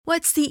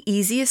What's the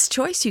easiest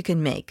choice you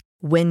can make?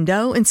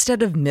 Window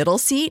instead of middle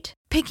seat?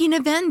 Picking a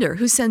vendor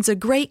who sends a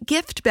great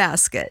gift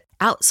basket?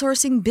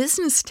 Outsourcing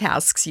business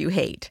tasks you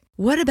hate?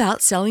 What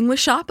about selling with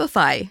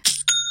Shopify?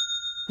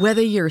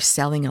 Whether you're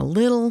selling a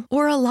little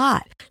or a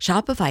lot,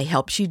 Shopify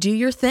helps you do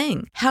your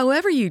thing,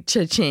 however you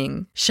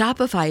cha-ching.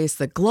 Shopify is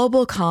the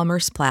global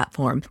commerce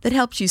platform that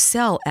helps you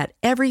sell at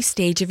every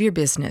stage of your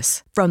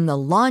business. From the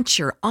launch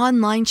your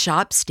online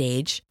shop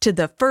stage to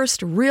the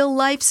first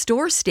real-life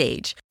store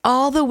stage,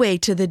 all the way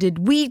to the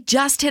did we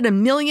just hit a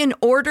million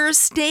orders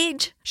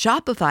stage.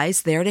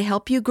 Shopify's there to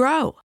help you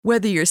grow.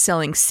 Whether you're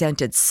selling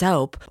scented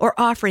soap or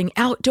offering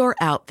outdoor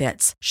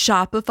outfits,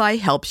 Shopify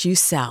helps you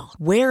sell.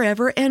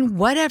 Wherever and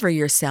whatever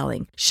you're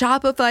selling,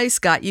 Shopify's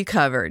got you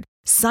covered.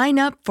 Sign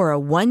up for a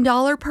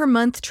 $1 per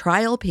month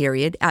trial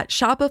period at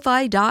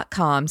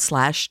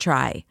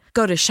shopify.com/try.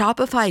 Go to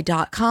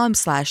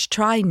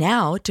shopify.com/try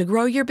now to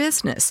grow your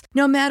business,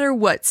 no matter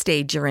what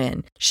stage you're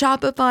in.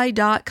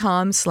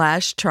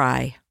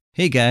 Shopify.com/try.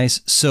 Hey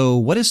guys, so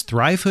what is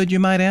Thrivehood, you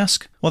might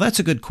ask? Well, that's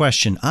a good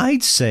question.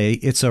 I'd say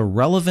it's a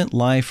relevant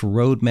life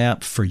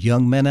roadmap for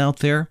young men out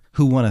there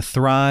who want to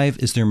thrive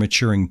as they're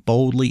maturing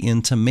boldly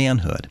into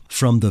manhood.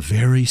 From the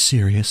very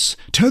serious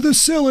to the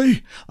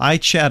silly, I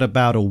chat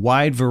about a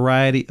wide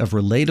variety of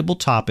relatable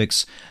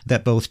topics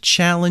that both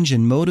challenge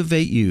and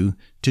motivate you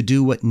to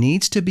do what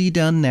needs to be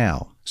done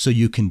now so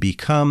you can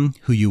become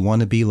who you want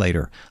to be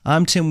later.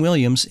 I'm Tim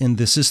Williams, and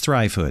this is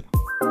Thrivehood.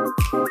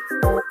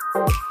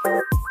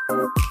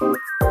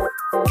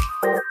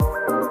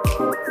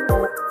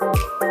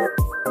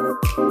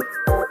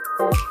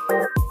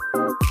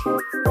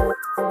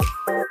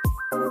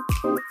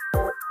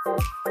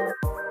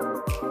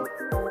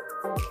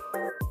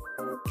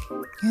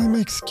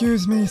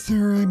 Excuse me,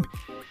 sir.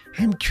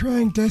 I'm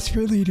trying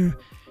desperately to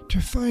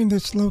find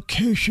this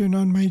location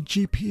on my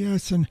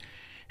GPS and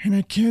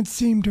I can't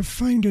seem to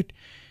find it.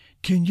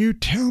 Can you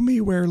tell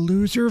me where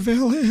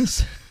Loserville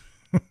is?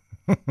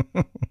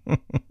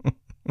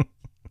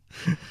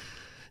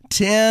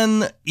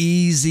 10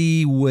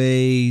 easy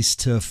ways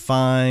to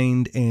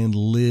find and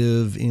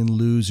live in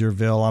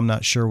Loserville. I'm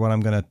not sure what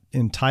I'm going to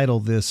entitle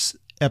this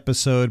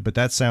episode, but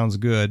that sounds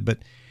good. But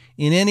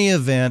in any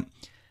event,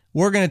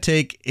 we're going to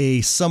take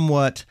a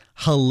somewhat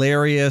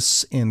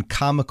hilarious and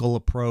comical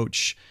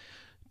approach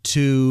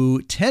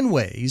to 10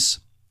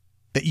 ways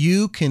that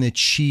you can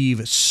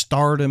achieve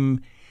stardom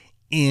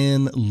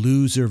in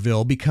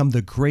Loserville, become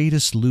the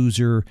greatest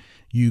loser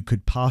you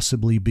could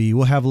possibly be.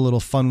 We'll have a little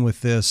fun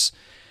with this,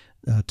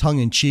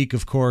 tongue-in-cheek,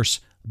 of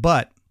course,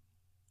 but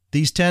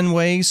these 10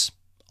 ways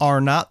are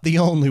not the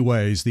only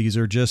ways. These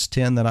are just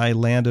 10 that I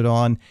landed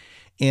on,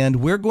 and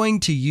we're going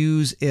to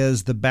use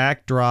as the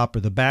backdrop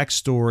or the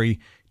backstory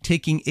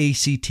taking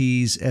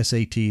ACTs,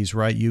 SATs,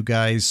 right? You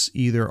guys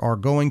either are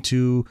going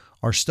to,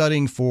 are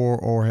studying for,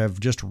 or have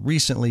just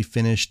recently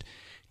finished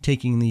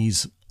taking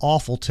these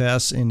awful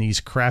tests and these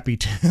crappy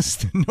tests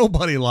that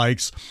nobody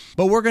likes.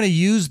 But we're going to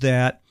use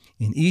that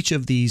in each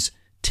of these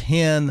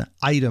 10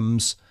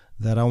 items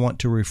that I want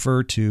to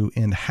refer to,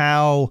 and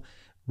how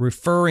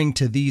referring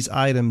to these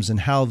items and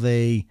how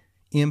they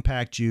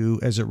impact you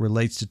as it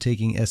relates to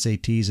taking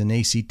SATs and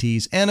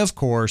ACTs. And of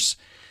course,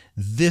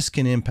 this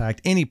can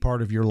impact any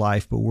part of your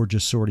life, but we're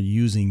just sort of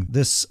using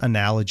this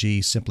analogy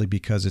simply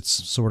because it's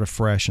sort of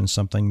fresh and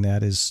something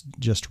that is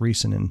just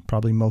recent in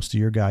probably most of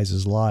your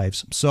guys'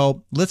 lives.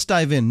 So let's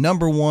dive in.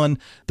 Number one,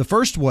 the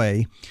first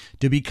way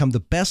to become the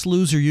best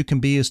loser you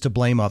can be is to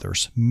blame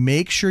others.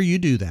 Make sure you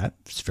do that.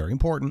 It's very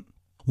important.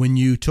 When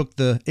you took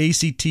the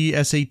ACT,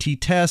 SAT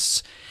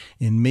tests,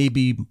 and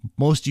maybe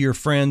most of your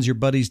friends, your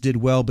buddies did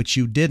well, but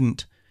you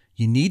didn't,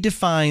 you need to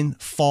find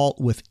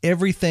fault with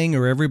everything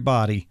or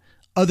everybody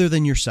other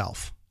than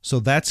yourself. So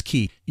that's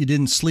key. You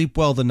didn't sleep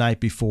well the night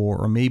before,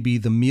 or maybe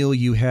the meal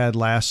you had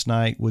last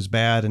night was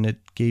bad and it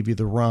gave you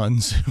the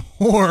runs,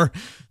 or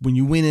when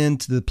you went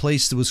into the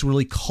place that was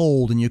really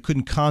cold and you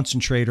couldn't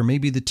concentrate, or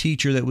maybe the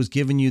teacher that was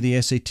giving you the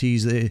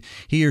SATs,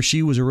 he or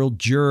she was a real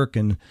jerk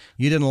and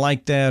you didn't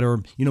like that,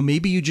 or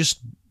maybe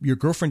your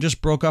girlfriend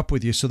just broke up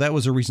with you, so that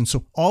was a reason.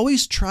 So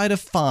always try to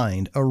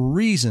find a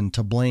reason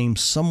to blame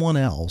someone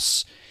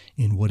else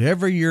in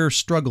whatever you're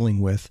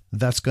struggling with.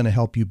 That's going to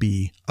help you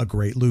be a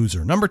great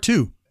loser. Number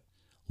two,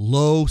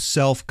 low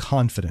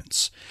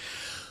self-confidence.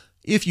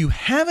 If you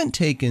haven't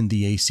taken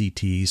the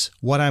ACTs,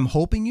 what I'm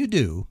hoping you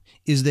do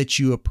is that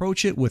you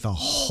approach it with a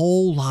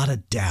whole lot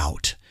of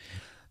doubt.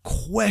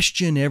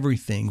 Question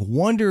everything.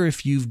 Wonder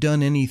if you've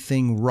done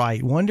anything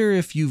right. Wonder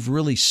if you've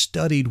really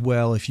studied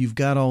well, if you've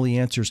got all the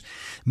answers.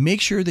 Make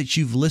sure that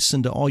you've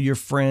listened to all your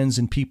friends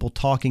and people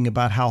talking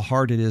about how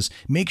hard it is.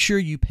 Make sure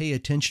you pay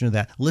attention to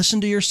that. Listen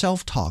to your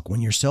self-talk.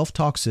 When your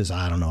self-talk says,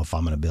 I don't know if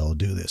I'm going to be able to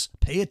do this,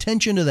 pay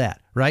attention to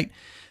that, right?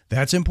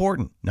 That's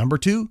important. Number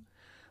two,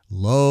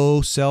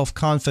 low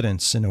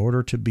self-confidence in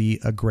order to be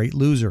a great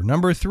loser.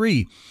 Number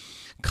three,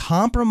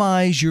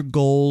 compromise your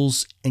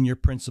goals and your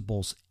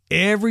principles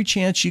every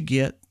chance you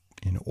get.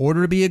 In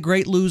order to be a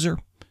great loser,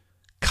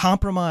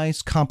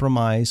 compromise.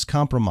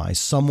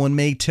 Someone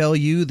may tell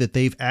you that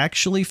they've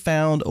actually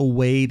found a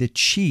way to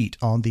cheat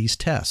on these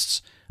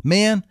tests.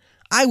 Man,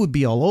 I would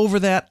be all over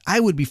that. I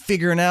would be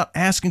figuring out,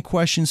 asking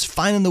questions,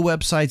 finding the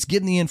websites,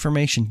 getting the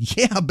information.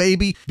 Yeah,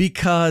 baby,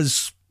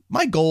 because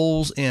my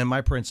goals and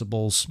my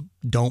principles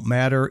don't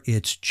matter.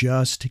 It's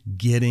just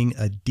getting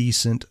a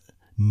decent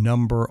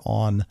number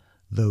on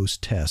those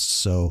tests.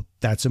 So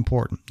that's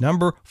important.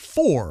 Number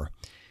 4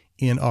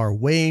 in our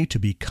way to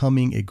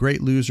becoming a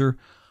great loser,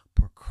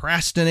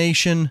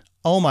 procrastination.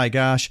 Oh my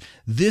gosh,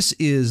 this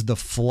is the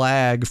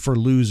flag for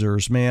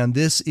losers, man.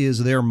 This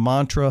is their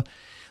mantra.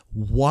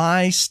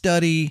 Why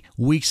study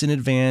weeks in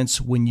advance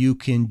when you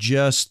can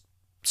just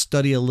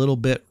study a little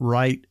bit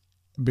right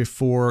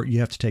before you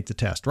have to take the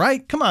test,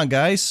 right? Come on,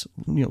 guys.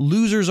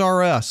 Losers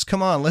are us.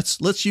 Come on,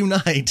 let's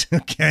unite,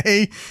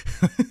 okay?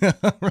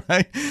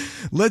 Right?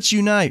 Let's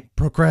unite.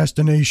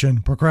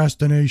 Procrastination. Across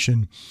the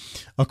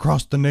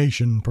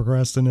nation,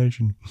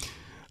 procrastination.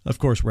 Of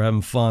course, we're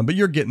having fun, but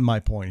you're getting my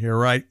point here,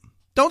 right?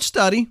 Don't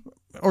study,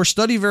 or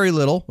study very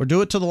little, or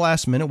do it till the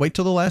last minute. Wait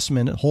till the last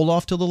minute. Hold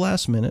off till the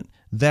last minute.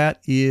 That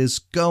is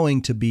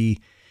going to be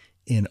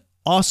an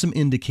awesome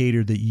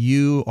indicator that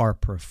you are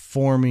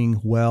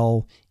performing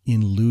well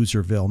in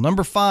Loserville.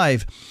 Number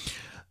 5,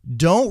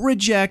 don't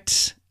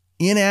reject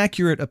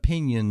inaccurate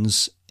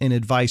opinions and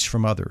advice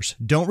from others.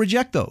 Don't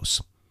reject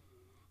those.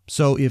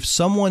 So if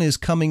someone is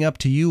coming up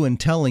to you and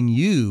telling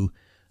you,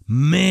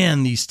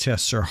 man, these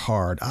tests are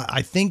hard.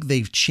 I think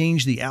they've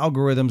changed the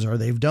algorithms or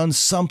they've done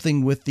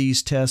something with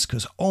these tests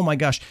because, oh my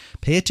gosh,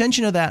 pay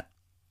attention to that.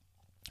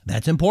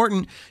 That's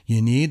important.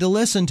 You need to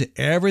listen to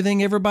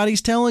everything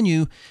everybody's telling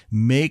you.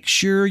 Make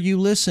sure you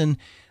listen,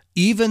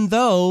 even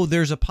though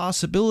there's a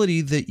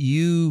possibility that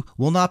you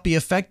will not be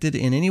affected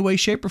in any way,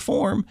 shape, or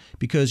form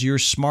because you're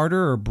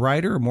smarter or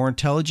brighter or more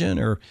intelligent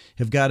or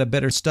have got a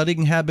better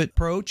studying habit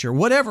approach or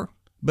whatever.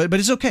 But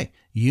it's okay.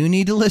 You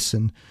need to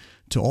listen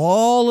to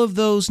all of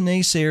those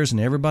naysayers and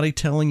everybody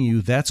telling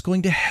you that's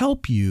going to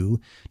help you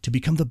to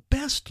become the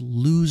best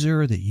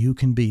loser that you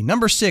can be.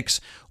 Number 6,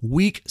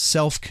 weak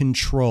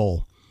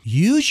self-control.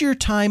 Use your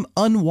time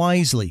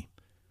unwisely.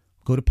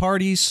 Go to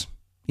parties,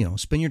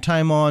 spend your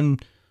time on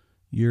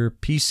your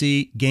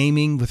PC,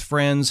 gaming with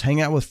friends, hang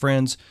out with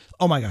friends.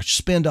 Oh my gosh,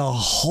 spend a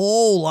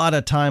whole lot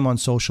of time on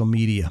social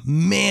media.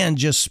 Man,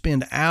 just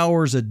spend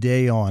hours a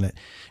day on it.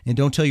 And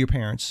don't tell your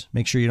parents.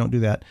 Make sure you don't do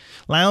that.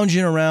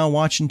 Lounging around,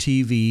 watching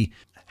TV.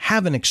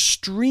 Have an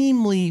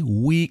extremely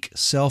weak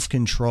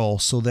self-control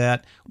so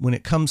that when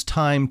it comes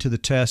time to the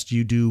test,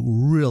 you do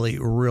really,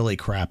 really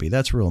crappy.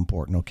 That's real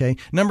important, okay?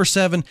 Number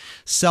 7,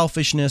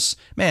 selfishness.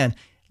 Man,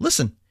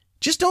 listen,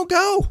 just don't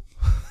go.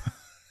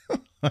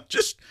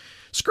 Just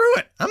screw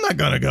it. I'm not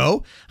going to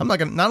go.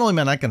 Not only am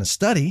I not going to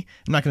study,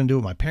 I'm not going to do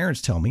what my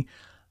parents tell me.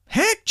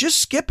 Heck, just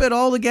skip it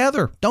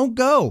altogether. Don't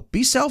go.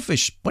 Be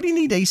selfish. What do you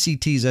need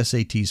ACTs,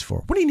 SATs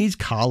for? What do you need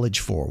college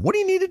for? What do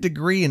you need a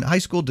degree and high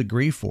school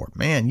degree for?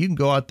 Man, you can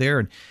go out there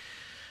and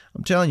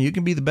I'm telling you, you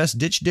can be the best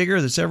ditch digger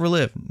that's ever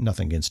lived.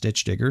 Nothing against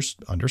ditch diggers.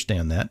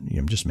 Understand that.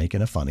 I'm just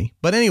making it funny.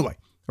 But anyway,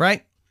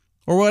 right?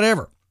 Or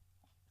whatever.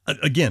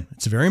 Again,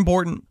 it's very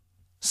important.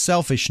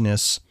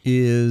 Selfishness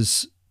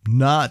is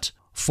not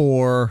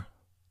for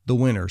the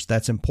winners.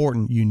 That's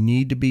important. You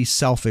need to be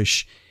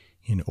selfish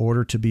in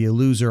order to be a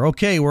loser.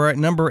 Okay, we're at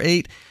number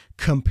 8,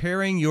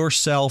 comparing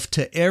yourself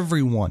to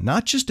everyone,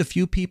 not just a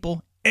few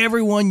people,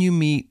 everyone you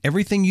meet,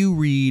 everything you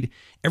read,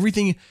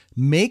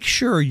 make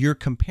sure you're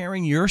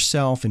comparing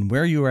yourself and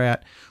where you're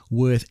at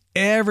with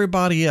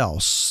everybody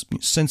else.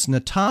 Since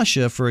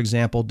Natasha, for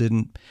example,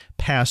 didn't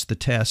pass the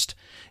test,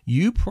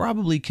 you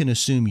probably can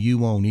assume you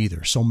won't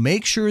either. So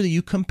make sure that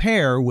you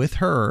compare with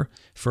her,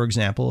 for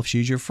example, if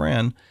she's your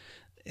friend.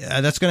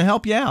 That's going to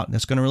help you out.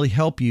 That's going to really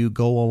help you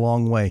go a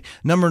long way.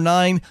 Number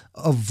 9,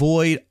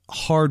 avoid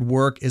hard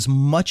work as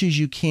much as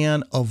you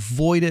can.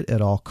 Avoid it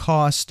at all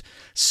costs.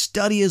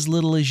 Study as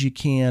little as you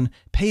can.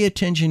 Pay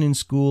attention in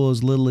school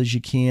as little as you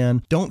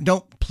can.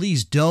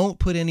 Please don't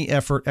put any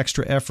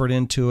extra effort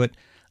into it.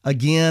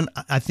 Again,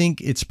 I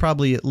think it's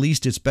probably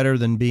it's better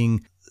than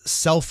being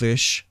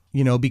selfish,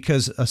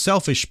 because a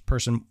selfish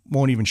person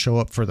won't even show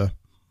up for the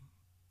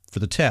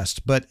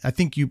test. But I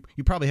think you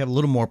probably have a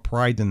little more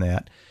pride than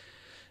that.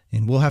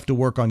 And we'll have to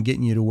work on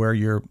getting you to where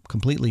you're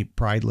completely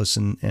prideless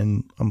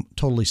and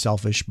totally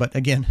selfish. But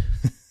again,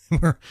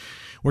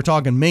 we're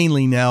talking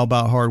mainly now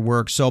about hard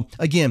work. So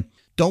again,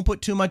 don't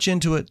put too much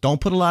into it.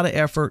 Don't put a lot of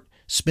effort.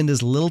 Spend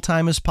as little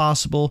time as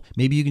possible.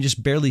 Maybe you can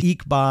just barely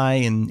eke by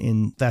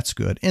and that's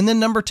good. And then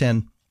number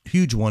 10,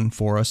 huge one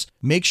for us.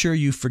 Make sure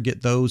you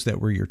forget those that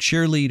were your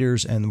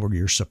cheerleaders and were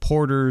your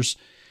supporters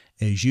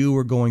as you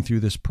were going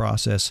through this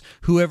process.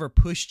 Whoever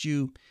pushed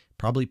you,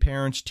 probably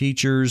parents,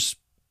 teachers,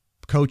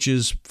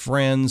 coaches,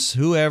 friends,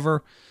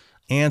 whoever,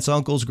 aunts,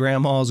 uncles,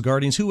 grandmas,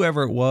 guardians,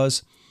 whoever it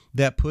was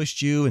that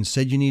pushed you and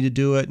said you need to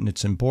do it and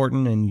it's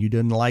important and you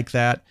didn't like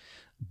that.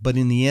 But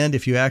in the end,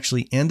 if you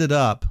actually ended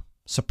up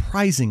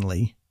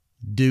surprisingly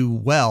do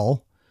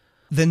well,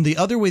 then the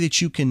other way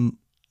that you can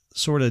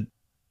sort of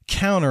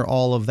counter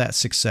all of that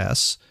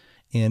success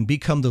and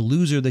become the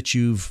loser that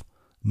you've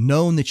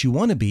known that you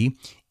want to be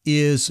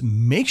is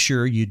make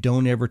sure you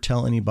don't ever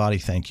tell anybody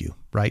thank you,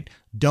 right?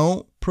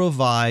 Don't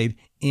provide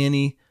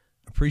any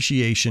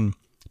appreciation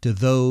to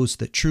those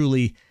that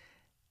truly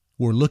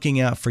were looking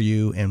out for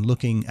you and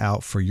looking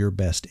out for your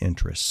best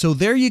interests. So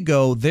there you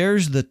go.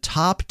 There's the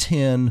top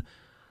 10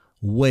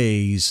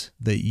 ways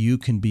that you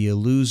can be a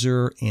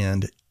loser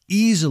and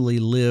easily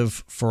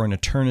live for an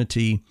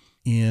eternity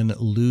in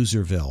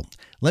Loserville.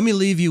 Let me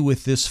leave you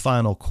with this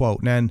final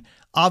quote. And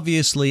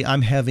obviously,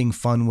 I'm having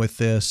fun with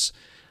this,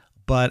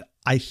 but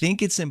I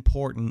think it's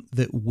important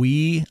that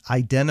we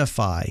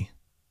identify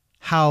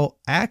how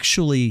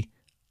actually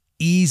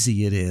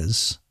easy it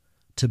is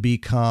to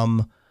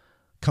become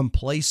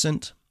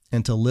complacent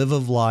and to live a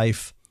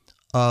life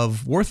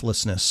of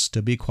worthlessness,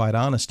 to be quite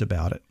honest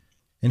about it.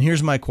 And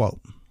here's my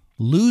quote.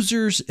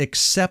 Losers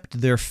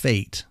accept their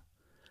fate,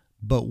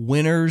 but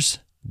winners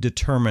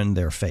determine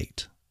their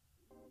fate.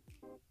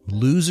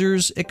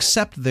 Losers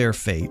accept their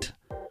fate,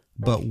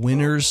 but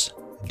winners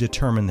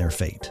determine their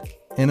fate.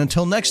 And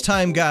until next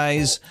time,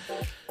 guys,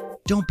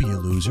 don't be a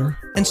loser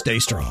and stay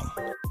strong.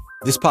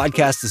 This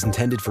podcast is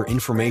intended for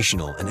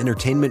informational and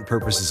entertainment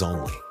purposes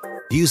only.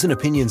 Views and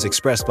opinions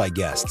expressed by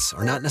guests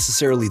are not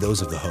necessarily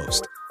those of the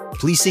host.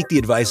 Please seek the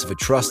advice of a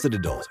trusted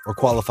adult or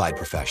qualified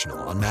professional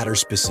on matters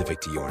specific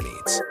to your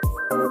needs.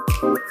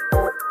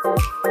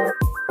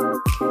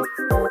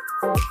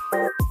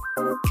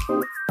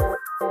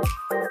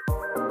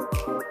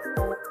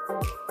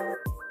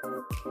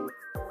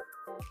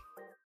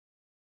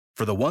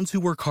 For the ones who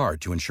work hard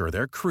to ensure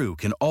their crew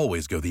can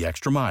always go the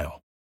extra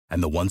mile,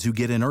 and the ones who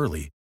get in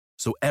early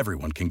so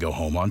everyone can go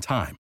home on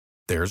time,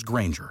 there's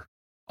Grainger,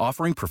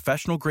 offering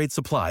professional-grade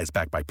supplies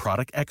backed by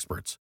product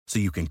experts so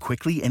you can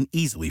quickly and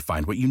easily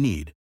find what you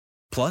need.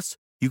 Plus,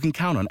 you can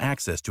count on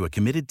access to a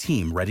committed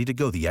team ready to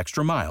go the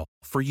extra mile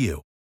for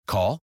you.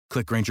 Call,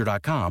 click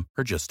Grainger.com,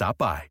 or just stop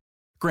by.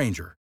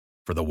 Grainger,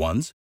 for the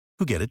ones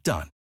who get it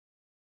done.